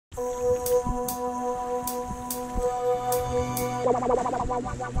At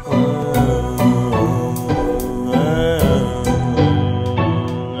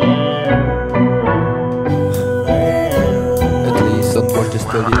least don't watch this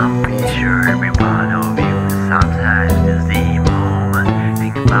till the end. I'm sure every one of you sometimes just the moment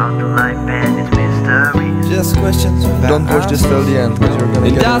think about the life and its mysteries. Just questions. Don't watch this till the end, because you're gonna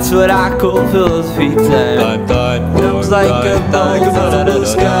And get that's what I call philosophy time. Looks like a bolt out of the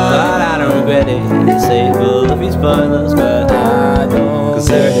sky. But I don't regret it. They say philosophy's pointless, but I don't. Cause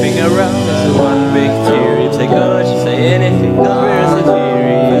everything around us is one big theory. Psychology say anything, conspiracy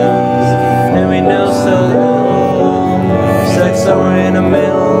theories. And we know so little. Stuck somewhere in the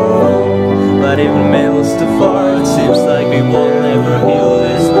middle. But even the middle's too far. It seems like we won't ever heal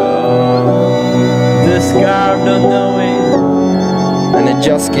this scar. The scar of not knowing. and it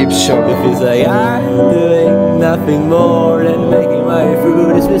just keeps showing. It feels like I'm doing nothing more than making my way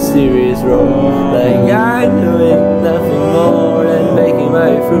through this mysterious road. Like I'm doing nothing more than making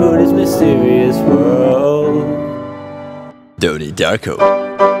my way through this mysterious world. Dirty Darko.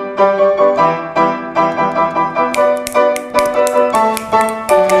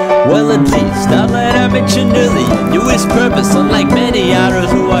 Well, at least I'll let I mention earlier, knew his purpose, unlike many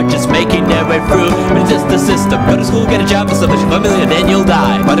others who are just making their way through. Resist the system, go to school, get a job, establish a family, and then you'll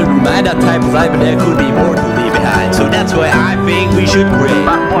die. But it remind that type of life, but there could be more to leave behind. So that's why I think we should create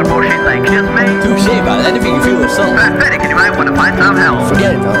But more bullshit like this, mate. touche about anything you feel yourself. Pathetic, and you might want to find some help.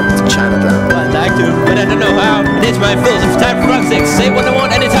 Forget it, it's Chinatown. Well, I'd like to, but I don't know how. And it's my philosophy, time for rock sex. Say what I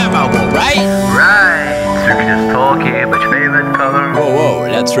want anytime I want, right? Right. So we can just talk here, which favorite color? Whoa, whoa,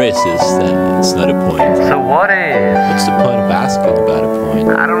 that's racist, and it's not a point. So what is? What's the point of asking about a point?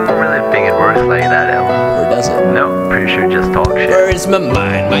 I don't really think it works like that, Ellen. Or does it? No, pretty sure just talk shit. Where is my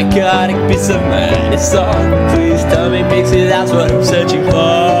mind? My chaotic piece of mind is on. Please tell me, Pixie, that's what I'm searching for.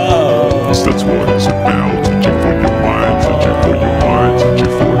 That's what it's about. Searching for your mind, searching for your mind,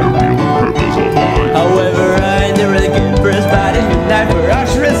 searching for the real purpose of life. However, I never really get impressed by the midnight for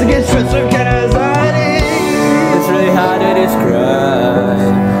Auschwitz against stress of anxiety. It's really hard to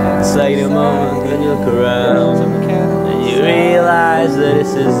describe. It's like the moment when you look around and you realize that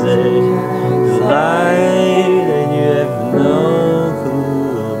this is it. The life that you have no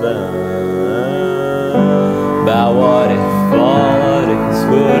clue about what if all this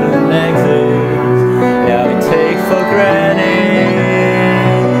wouldn't exist. Yeah, we take for granted.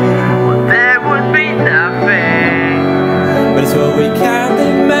 There would be nothing. But it's what we can't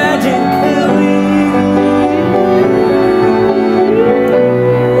imagine, can we?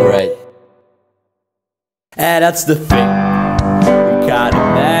 Alright. And that's the thing. We can't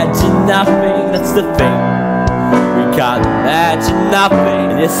imagine nothing, that's the thing. We can't imagine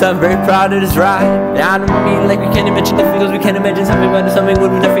nothing. And yes, I'm very proud of this rhyme. And I don't mean like we can't imagine nothing, because we can't imagine something, but something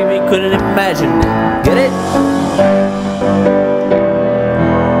would be nothing we couldn't imagine. Get it?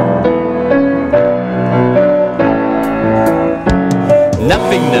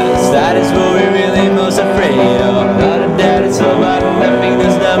 Nothingness, that is what we're really most afraid of. Not of that, it's all about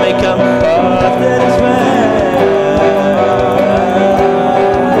nothingness that may come after this way.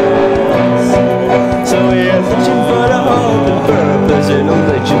 So we're searching for the hope and purpose and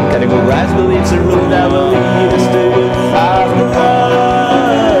religion, categorize beliefs and rules that will lead us to after life.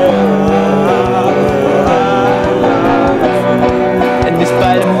 And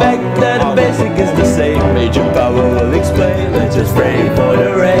despite the fact that the basic is the same, major power will explain. Let's just pray for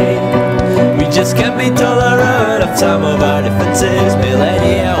the rain. We just can't be tolerant of time of our differences.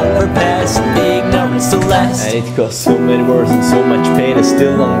 Millennia overpass and the ignorance to last. And it caused so many wars and so much pain is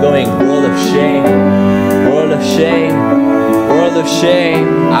still ongoing. World of shame, world of shame, world of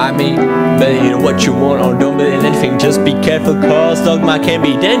shame. I mean, believe in what you want or don't believe in anything. Just be careful, cause dogma can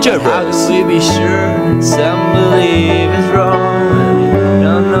be dangerous. How can we be sure some belief is wrong?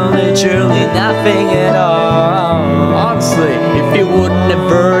 Don't know literally nothing at all. Honestly, if you wouldn't have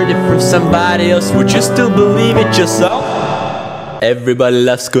heard it from somebody else, would you still believe it yourself? Everybody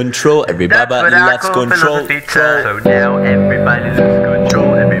loves control, everybody loves control. So now everybody loves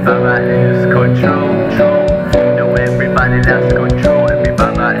control, everybody loves control. No, everybody loves control,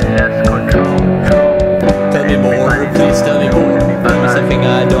 everybody loves control. Tell me more, please tell me more. Tell me something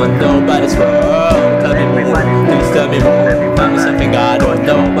I don't know about this world. Tell me more, please tell me more. Tell me something I don't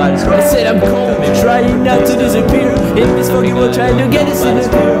know about this world. I said I'm cold, trying not to disappear. In this foggy world, trying to get us in the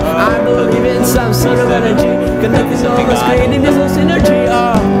clear. I'm believing some sort of energy, connecting all us, creating this whole synergy.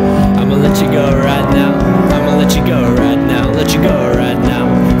 I'ma let you go right now. I'ma let you go right now. Let you go right now.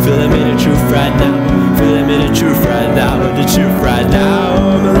 Feeling me the truth right now. Feeling me the truth right now. The truth right now.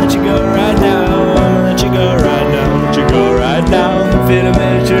 I'ma let you go right now. I'ma let you go right now. Let you go right now. Feeling me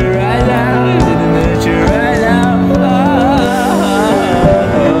the truth right now. Feeling me the truth right now.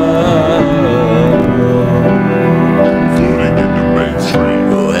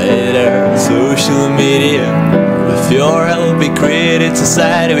 in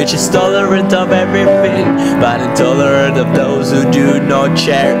society which is tolerant of everything, but intolerant of those who do not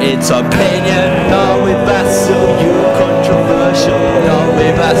share its opinion. No, we pass so you controversial. No,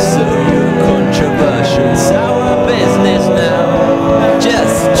 we pass so you controversial. It's our business now.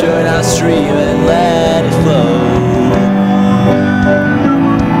 Just join our stream and let it flow.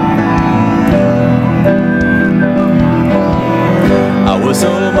 I was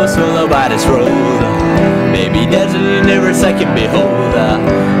almost swallowed by this road. Maybe there's a universe I can behold.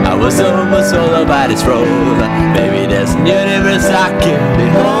 I was almost swallowed by this road. Maybe there's a universe I can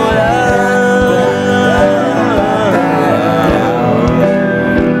behold.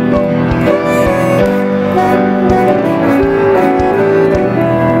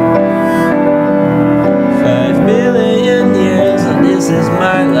 5 billion years and this is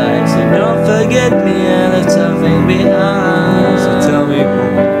my life, so don't forget me, I left something behind. So tell me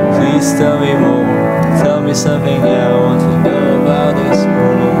more, please tell me more. Tell me something I want to know about this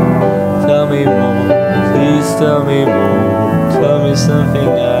world. Tell me more, please tell me more. Tell me something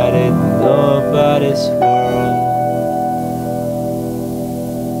I didn't know.